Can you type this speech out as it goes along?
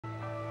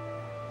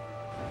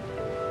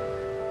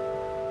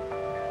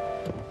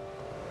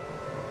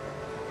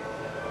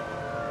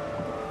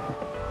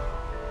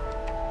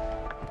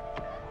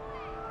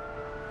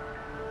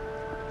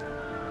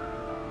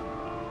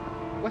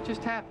What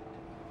just happened?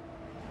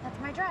 That's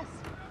my dress.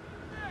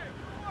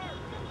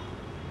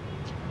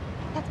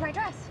 That's my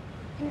dress.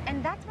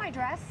 And that's my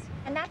dress.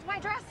 And that's my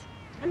dress.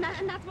 And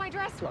that's my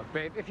dress. Look,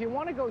 babe, if you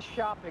want to go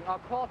shopping, I'll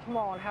call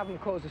tomorrow and have them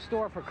close the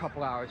store for a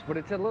couple hours, but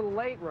it's a little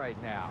late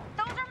right now.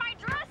 Those are my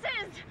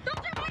dresses!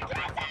 Those are my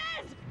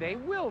dresses! They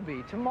will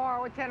be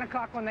tomorrow at 10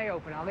 o'clock when they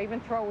open. I'll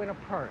even throw in a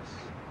purse.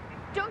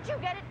 Don't you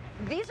get it?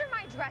 These are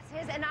my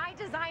dresses, and I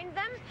designed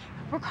them.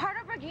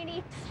 Riccardo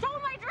Borghini stole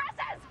my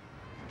dresses!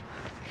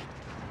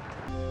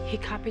 He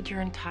copied your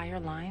entire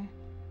line?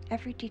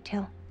 Every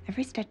detail,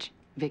 every stitch.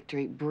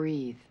 Victory,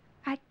 breathe.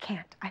 I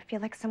can't. I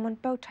feel like someone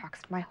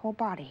Botoxed my whole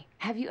body.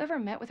 Have you ever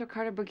met with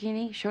Riccardo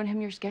Borghini, shown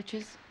him your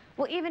sketches?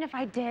 Well, even if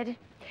I did,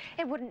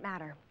 it wouldn't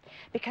matter.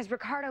 Because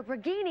Riccardo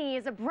Borghini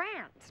is a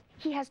brand.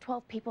 He has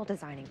 12 people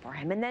designing for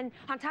him, and then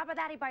on top of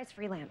that, he buys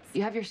freelance.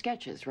 You have your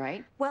sketches,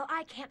 right? Well,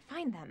 I can't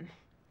find them.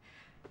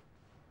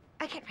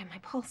 I can't find my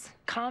pulse.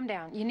 Calm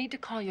down. You need to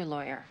call your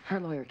lawyer. Her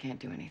lawyer can't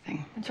do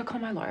anything. And she'll call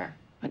my lawyer.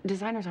 But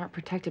designers aren't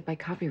protected by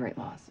copyright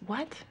laws.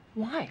 What?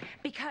 Why?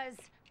 Because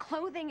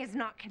clothing is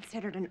not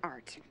considered an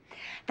art.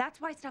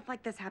 That's why stuff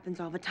like this happens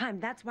all the time.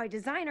 That's why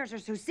designers are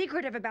so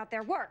secretive about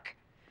their work.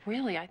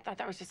 Really? I thought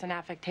that was just an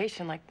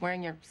affectation, like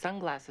wearing your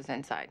sunglasses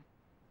inside.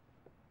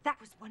 That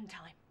was one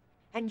time.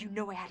 And you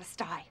know I had a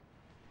sty.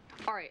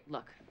 All right,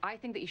 look. I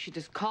think that you should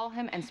just call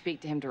him and speak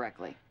to him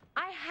directly.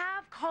 I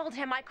have called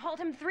him. I called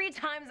him 3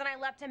 times and I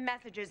left him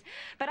messages.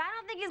 But I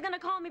don't think he's gonna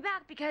call me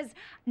back because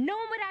no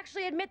one would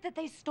actually admit that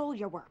they stole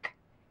your work.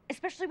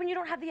 Especially when you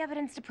don't have the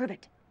evidence to prove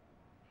it.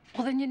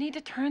 Well, then you need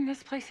to turn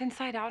this place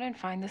inside out and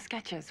find the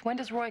sketches. When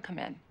does Roy come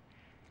in?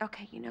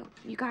 Okay,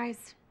 you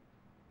guys,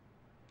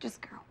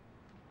 just go.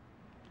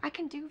 I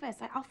can do this.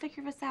 I'll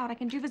figure this out. I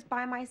can do this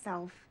by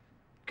myself.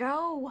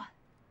 Go.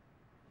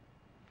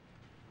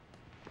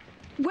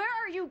 Where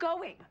are you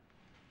going?